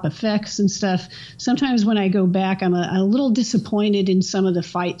over-the-top effects and stuff, sometimes when I go back, I'm a little disappointed in some of the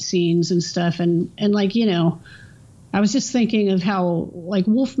fight scenes and stuff. And I was just thinking of how, like,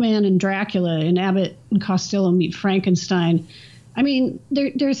 Wolfman and Dracula and Abbott and Costello meet Frankenstein. I mean,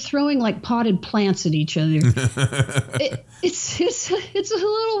 they're throwing like potted plants at each other. It's a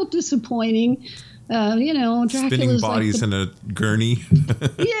little disappointing. Dracula's spinning bodies in a gurney.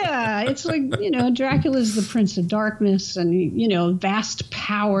 Yeah, it's like, Dracula's the Prince of Darkness and, vast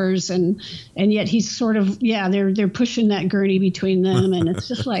powers. And yet he's sort of, they're pushing that gurney between them. And it's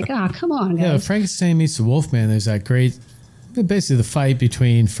just like, come on, guys. Yeah, Frankenstein Meets the Wolfman. There's that great, basically the fight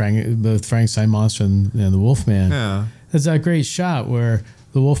between the Frankenstein monster and the Wolfman. Yeah. There's that great shot where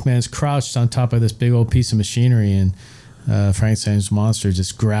the Wolfman's crouched on top of this big old piece of machinery, and Frankenstein's monster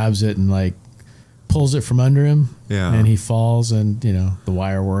just grabs it and pulls it from under him, and he falls, and the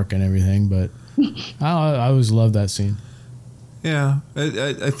wire work and everything. But I always loved that scene. Yeah,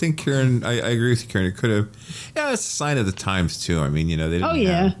 I think Karen. I agree with you, Karen. It could have. Yeah, it's a sign of the times too. I mean, they didn't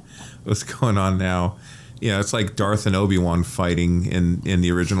have what's going on now. It's like Darth and Obi-Wan fighting in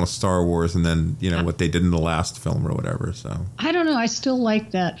the original Star Wars, and then what they did in the last film or whatever. So I don't know. I still like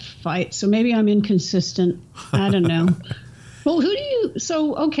that fight, so maybe I'm inconsistent. I don't know. Well,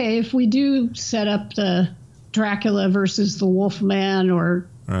 if we do set up the Dracula versus the Wolfman or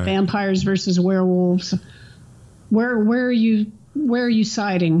vampires versus werewolves, where are you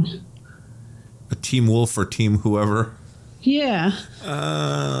siding? A Team Wolf or Team whoever? Yeah.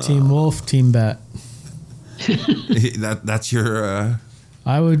 Team Wolf, Team Bat. That's your.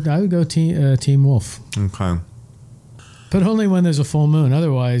 I would go Team Wolf. Okay. But only when there's a full moon.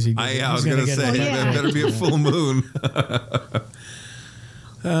 Otherwise, I was going to say, there better be a full moon.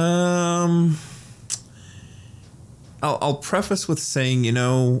 I'll preface with saying,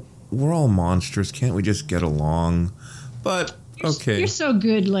 we're all monsters. Can't we just get along? But, okay. You're so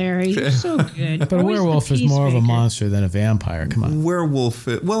good, Larry. You're so good. But a werewolf is more of a monster than a vampire. Come on. Werewolf,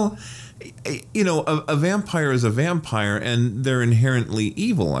 well, a vampire is a vampire, and they're inherently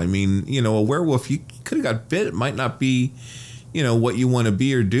evil. I mean, a werewolf, you could have got bit. It might not be, what you want to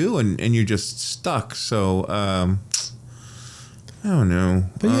be or do, and you're just stuck. So, I don't know.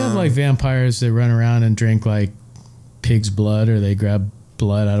 But you have, like, vampires that run around and drink, like, pig's blood, or they grab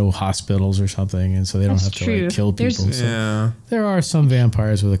blood out of hospitals or something, and so they don't have to like kill people. So there are some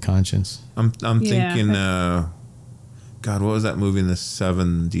vampires with a conscience. I'm thinking, God, what was that movie in the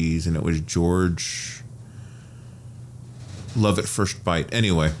 70s? And it was George Love at First Bite.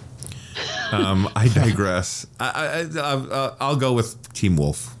 Anyway, I digress. I'll go with Team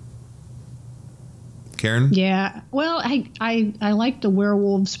Wolf. Karen? Yeah. Well, I like the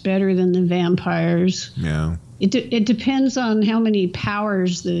werewolves better than the vampires. Yeah. It depends on how many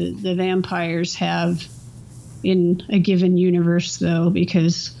powers the vampires have in a given universe, though,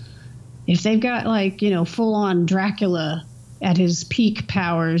 because if they've got like full on Dracula at his peak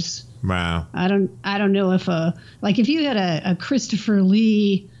powers, wow, I don't know if if you had a Christopher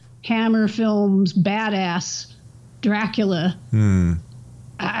Lee Hammer Films badass Dracula,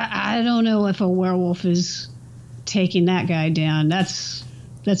 I don't know if a werewolf is taking that guy down. That's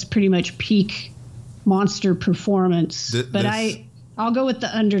pretty much peak monster performance. I'll go with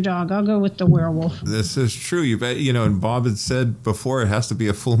the underdog. I'll go with the werewolf. This is true. You bet. And Bob had said before it has to be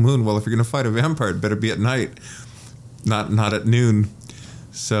a full moon. Well, if you're going to fight a vampire, it better be at night, not at noon.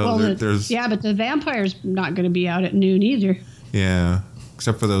 So there's but the vampire's not going to be out at noon either. Yeah,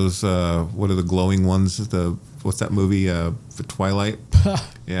 except for those. What are the glowing ones? What's that movie? The Twilight.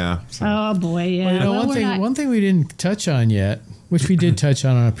 Yeah. So. Oh boy, yeah. Well, one thing we didn't touch on yet, which we did touch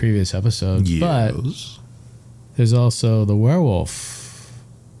on a previous episode, but there's also the werewolf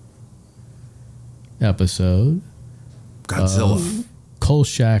episode. Godzilla.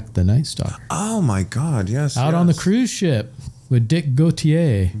 Kolchak the Night Stalker. Oh my God! Yes. Out on the cruise ship with Dick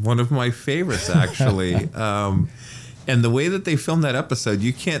Gautier. One of my favorites, actually. And the way that they filmed that episode,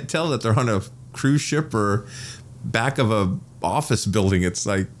 you can't tell that they're on a cruise ship or back of a office building. It's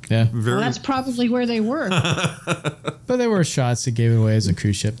like well, that's probably where they were. But there were shots that gave it away as a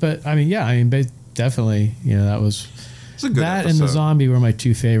cruise ship. But definitely, that was a good that episode. And the zombie were my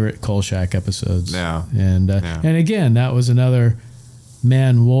two favorite Kolchak episodes. Yeah, and again, that was another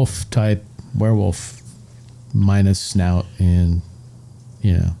man wolf type werewolf minus snout and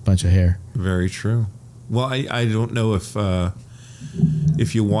bunch of hair. Very true. Well, I don't know if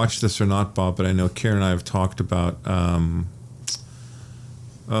you watch this or not, Bob, but I know Karen and I have talked about,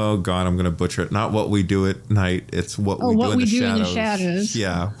 oh God, I'm going to butcher it. Not What We Do at Night. It's What We Do in the Shadows.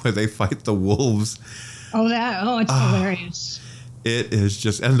 Yeah, where they fight the wolves. It's hilarious. It is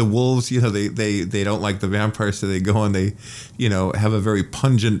just, and the wolves, they don't like the vampires, so they go and they, have a very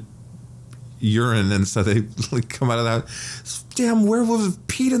pungent urine, and so they come out of that. Damn werewolves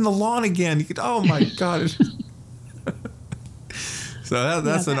peed in the lawn again. Oh my God. So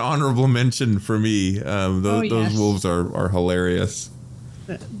that's an honorable mention for me. Those wolves are hilarious.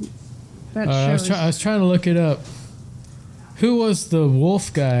 I was trying to look it up. Who was the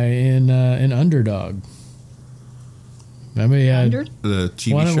wolf guy in Underdog? Remember he had the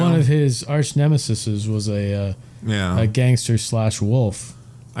TV show? One of his arch nemesis was a gangster / wolf.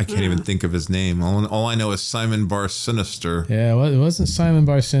 I can't even think of his name. All I know is Simon Bar Sinister. Yeah, it wasn't Simon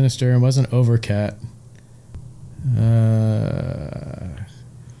Bar Sinister. It wasn't Overcat.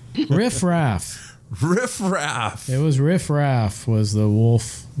 Riff Raff. Riff Raff. It was Riff Raff was the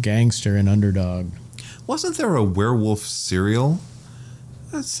wolf gangster in Underdog. Wasn't there a werewolf cereal?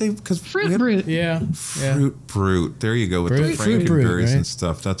 Let's say because Fruit Brute. Yeah. Fruit Brute. There you go with the Frankenberries right? And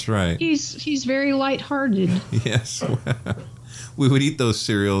stuff. That's right. He's very lighthearted. Yes. We would eat those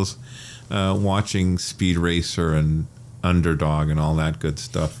cereals watching Speed Racer and Underdog and all that good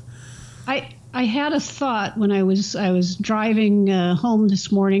stuff. I had a thought when I was driving home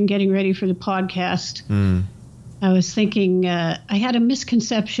this morning, getting ready for the podcast. I was thinking I had a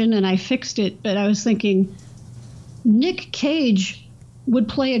misconception and I fixed it, but I was thinking Nick Cage would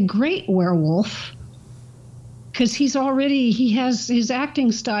play a great werewolf because his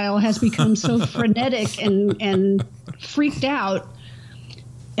acting style has become so frenetic and freaked out.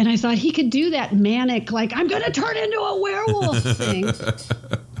 And I thought he could do that manic, like, I'm going to turn into a werewolf thing.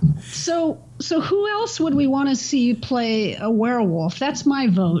 So who else would we want to see play a werewolf? That's my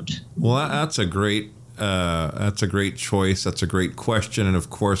vote. Well, that's a great That's a great choice. That's a great question. And of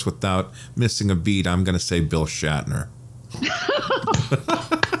course, without missing a beat, I'm going to say Bill Shatner.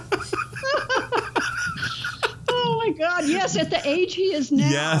 Oh my God! Yes, at the age he is now.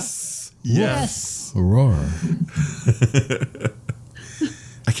 Yes. Aurora.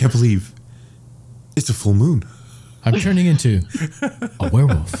 I can't believe it's a full moon. I'm turning into a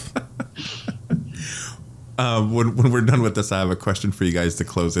werewolf. When we're done with this, I have a question for you guys to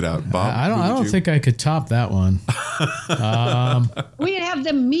close it out. Bob, I don't think I could top that one. We have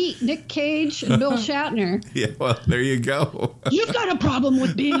them meet Nick Cage and Bill Shatner. Yeah, well, there you go. You've got a problem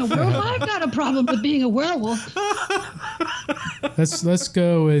with being a werewolf. I've got a problem with being a werewolf. Let's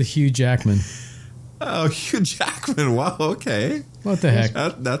go with Hugh Jackman. Oh, Hugh Jackman. Wow, okay. What the heck?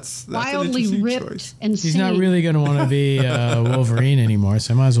 That's wildly an ripped choice. and he's not really going to want to be Wolverine anymore,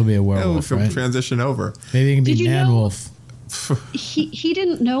 so I might as well be a werewolf, right? Transition over. Maybe he can be Man-Wolf. He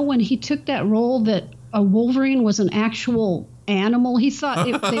didn't know when he took that role that a Wolverine was an actual animal. He thought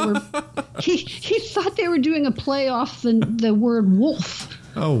they were he thought they were doing a play off the word wolf.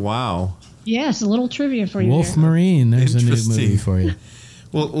 Oh, wow. Yes, a little trivia for you. Wolf Marine. There's a new movie for you.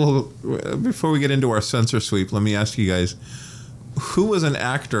 Well, before we get into our censor sweep, let me ask you guys, who was an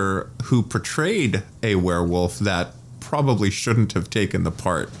actor who portrayed a werewolf that probably shouldn't have taken the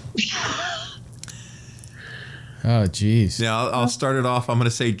part? Oh, geez. Yeah, I'll start it off. I'm going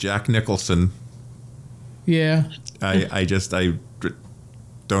to say Jack Nicholson. Yeah. I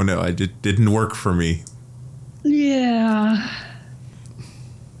don't know. It didn't work for me. Yeah.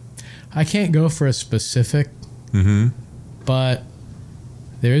 I can't go for a specific, but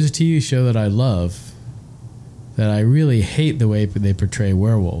there is a TV show that I love that I really hate the way they portray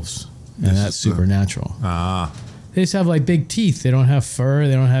werewolves, and that's Supernatural. They just have like big teeth. They don't have fur.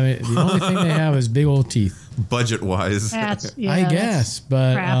 They don't have it. The only thing they have is big old teeth. Budget-wise. I guess,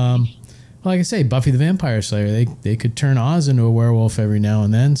 but like I say, Buffy the Vampire Slayer, they could turn Oz into a werewolf every now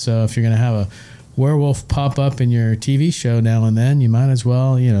and then. So if you're going to have a werewolf pop up in your TV show now and then, you might as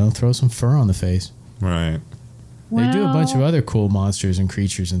well, throw some fur on the face. Right. They do a bunch of other cool monsters and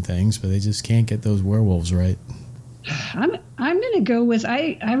creatures and things, but they just can't get those werewolves right. I'm going to go with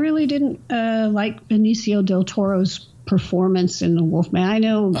I really didn't like Benicio del Toro's performance in The Wolfman. I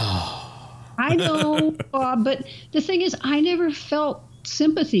know, but the thing is, I never felt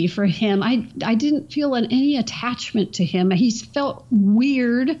sympathy for him. I didn't feel any attachment to him. He felt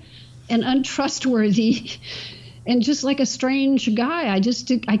weird and untrustworthy and just like a strange guy.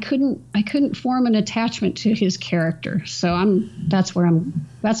 I couldn't form an attachment to his character. So that's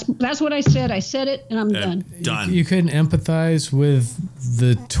what I said. I said it and I'm done. Done. You couldn't empathize with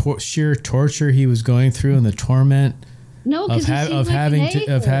the sheer torture he was going through and the torment of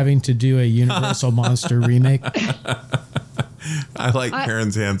having to do a Universal Monster remake. I like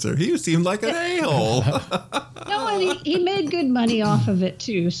Karen's answer. He seemed like an a-hole. No, and he made good money off of it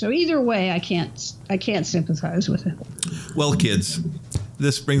too. So either way, I can't sympathize with it. Well, kids,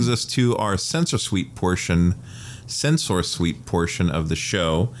 this brings us to our censor suite portion of the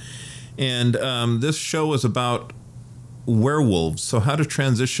show, and this show is about werewolves. So how to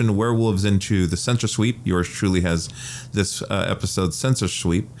transition werewolves into the censor sweep. Yours truly has this episode's censor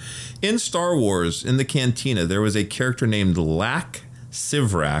sweep. In Star Wars, in the cantina, there was a character named Lak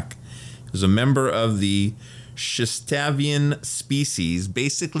Sivrak. He was a member of the Shistavian species,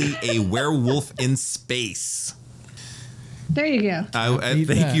 basically a werewolf in space. There you go.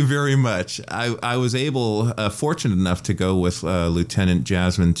 Thank you very much. I was fortunate enough to go with Lieutenant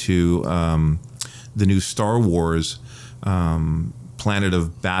Jasmine to the new Star Wars Planet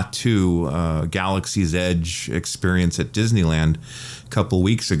of Batuu Galaxy's Edge experience at Disneyland a couple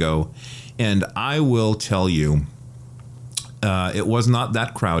weeks ago. And I will tell you, it was not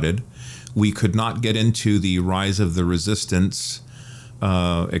that crowded. We could not get into the Rise of the Resistance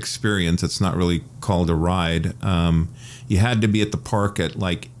experience. It's not really called a ride. You had to be at the park at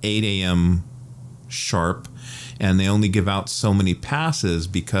like 8 a.m. sharp, and they only give out so many passes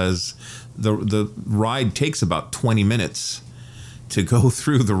because the ride takes about 20 minutes to go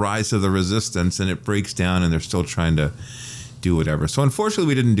through the Rise of the Resistance, and it breaks down, and they're still trying to do whatever. So unfortunately,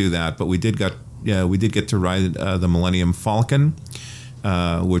 we didn't do that, but we did get to ride the Millennium Falcon,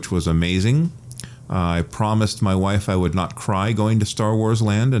 which was amazing. I promised my wife I would not cry going to Star Wars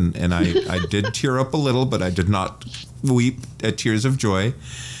Land, and I did tear up a little, but I did not weep at tears of joy.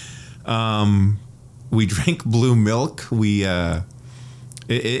 We drank blue milk.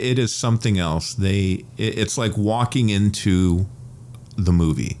 It is something else. It's like walking into the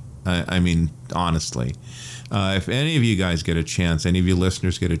movie. I mean, honestly, if any of you guys get a chance, any of you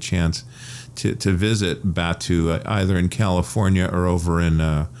listeners get a chance to visit Batuu, either in California or over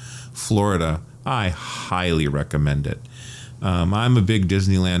in Florida, I highly recommend it. I'm a big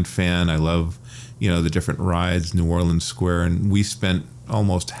Disneyland fan. I love, the different rides, New Orleans Square, and we spent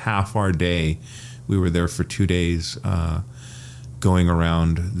almost half our day. We were there for 2 days, going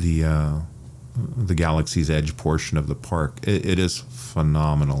around the Galaxy's Edge portion of the park. It is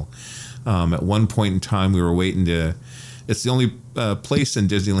phenomenal. At one point in time, we were waiting to. It's the only place in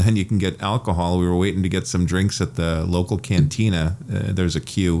Disneyland you can get alcohol. We were waiting to get some drinks at the local cantina. There's a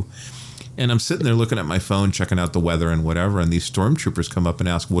queue. And I'm sitting there looking at my phone, checking out the weather and whatever, and these stormtroopers come up and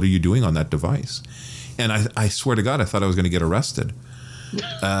ask, "What are you doing on that device?" And I swear to God, I thought I was going to get arrested.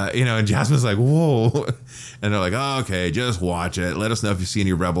 And Jasmine's like, "Whoa." And they're like, "Oh, okay, just watch it. Let us know if you see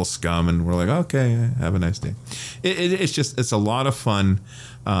any rebel scum." And we're like, "Okay, have a nice day." It's a lot of fun.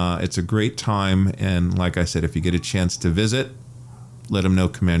 It's a great time. And like I said, if you get a chance to visit, let them know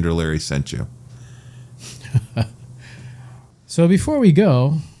Commander Larry sent you. So before we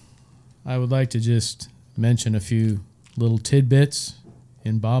go, I would like to just mention a few little tidbits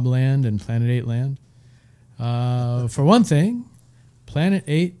in Bobland and Planet 8 Land. For one thing, Planet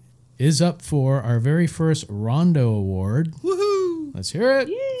 8 is up for our very first Rondo Award. Woohoo! Let's hear it.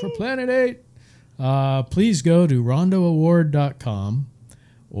 Yay! For Planet 8. Please go to rondoaward.com,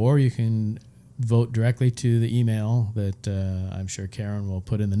 or you can vote directly to the email that I'm sure Karen will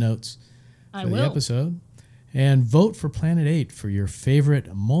put in the notes for the episode. And vote for Planet 8 for your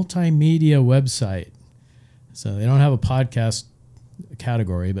favorite multimedia website. So they don't have a podcast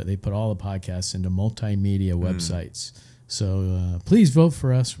category, but they put all the podcasts into multimedia websites. So please vote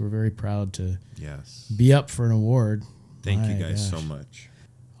for us. We're very proud to be up for an award. Thank you guys so much.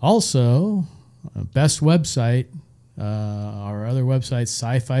 Also, best website, our other website,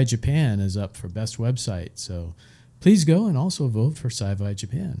 Sci-Fi Japan, is up for best website. So please go and also vote for Sci-Fi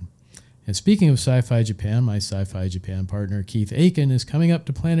Japan. And speaking of Sci-Fi Japan, my Sci-Fi Japan partner, Keith Aiken, is coming up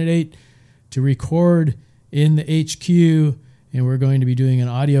to Planet 8 to record in the HQ, and we're going to be doing an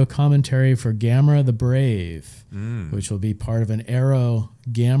audio commentary for Gamera the Brave, which will be part of an Arrow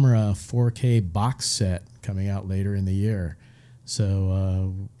Gamera 4K box set coming out later in the year.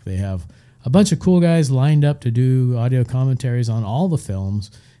 So they have a bunch of cool guys lined up to do audio commentaries on all the films.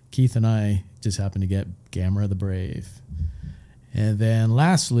 Keith and I just happened to get Gamera the Brave. And then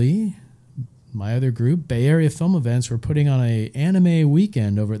lastly, my other group, Bay Area Film Events, we're putting on an anime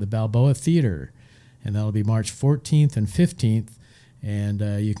weekend over at the Balboa Theater. And that'll be March 14th and 15th. And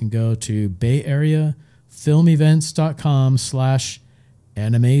you can go to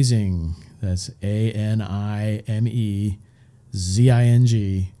bayareafilmevents.com/animazing. That's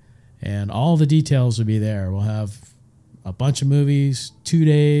ANIMEZING. And all the details will be there. We'll have a bunch of movies, 2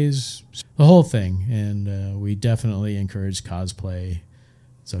 days, the whole thing. And we definitely encourage cosplay.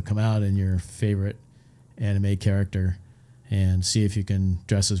 So come out in your favorite anime character and see if you can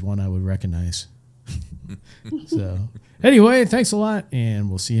dress as one I would recognize. So anyway, thanks a lot, and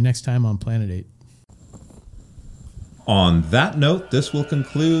we'll see you next time on Planet 8. On that note, this will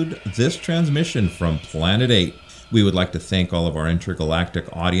conclude this transmission from Planet 8. We would like to thank all of our intergalactic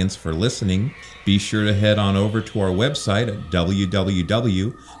audience for listening. Be sure to head on over to our website at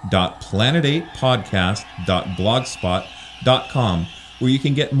www.planet8podcast.blogspot.com, where you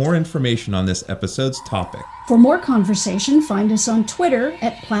can get more information on this episode's topic. For more conversation, find us on Twitter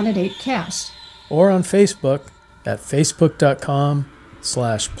at Planet8Cast. Or on Facebook at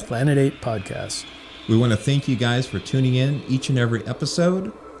facebook.com/Planet8Podcast. We want to thank you guys for tuning in each and every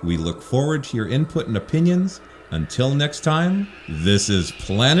episode. We look forward to your input and opinions. Until next time, this is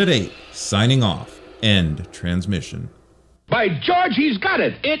Planet 8 signing off. End transmission. By George, he's got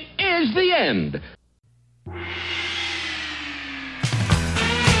it. It is the end.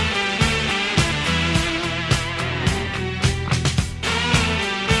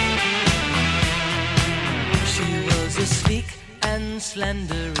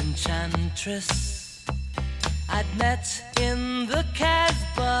 Slender enchantress I'd met in the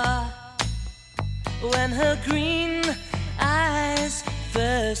Casbah when her green eyes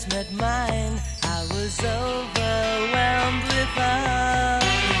first met mine. I was overwhelmed with her.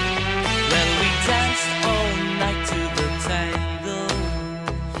 Well, we danced all night to the tango,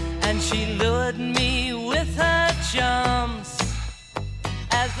 and she lured me with her charms.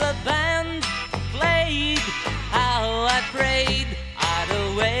 As the band played, how I prayed I'd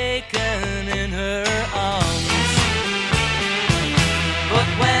awaken in her arms. But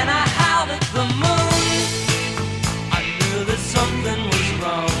when I howled at the moon, I knew that something was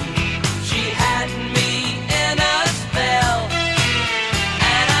wrong. She had me in a spell,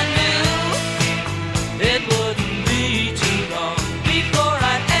 and I knew it wouldn't be too long before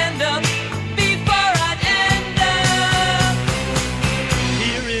I'd end up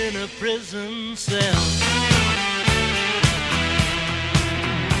here in a prison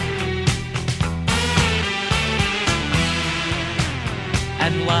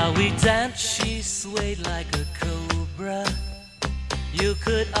And while we danced, she swayed like a cobra. You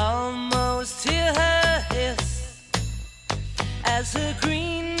could almost hear her hiss as her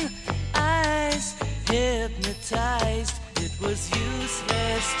green eyes hypnotized. It was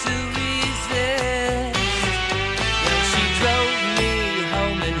useless to resist. Well, she drove me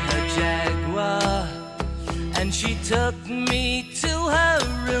home in her Jaguar, and she took me to her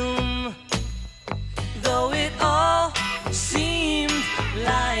room. Though it all seemed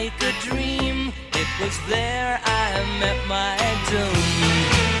like a dream, it was there I met my doom.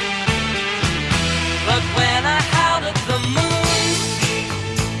 But when I howled at the moon,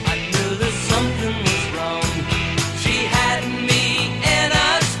 I knew that something was wrong. She had me in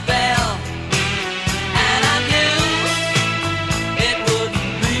a spell, and I knew it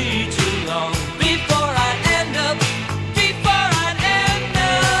wouldn't be too long before I'd end up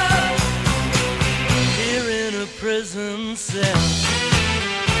here in a prison cell.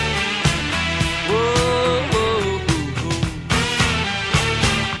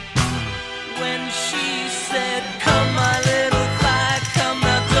 When she said, "Come, my little fly, come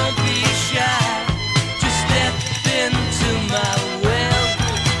now, don't be shy. Just step into my well."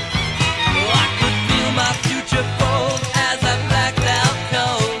 I could feel my future fold as I blacked out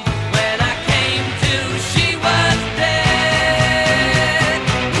cold. When I came to, she was dead.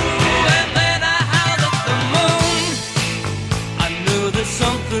 Ooh, and then I howled at the moon. I knew that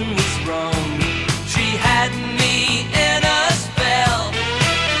something was wrong. She had me in a spell,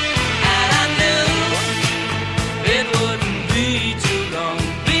 and I knew it wouldn't be too long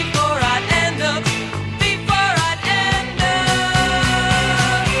before I'd end up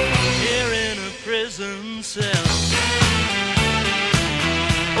here in a prison cell.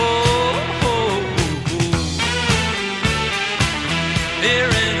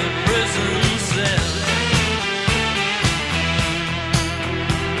 Here in a prison cell.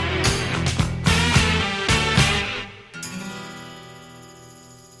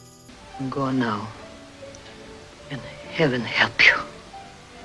 Go now, and heaven help you.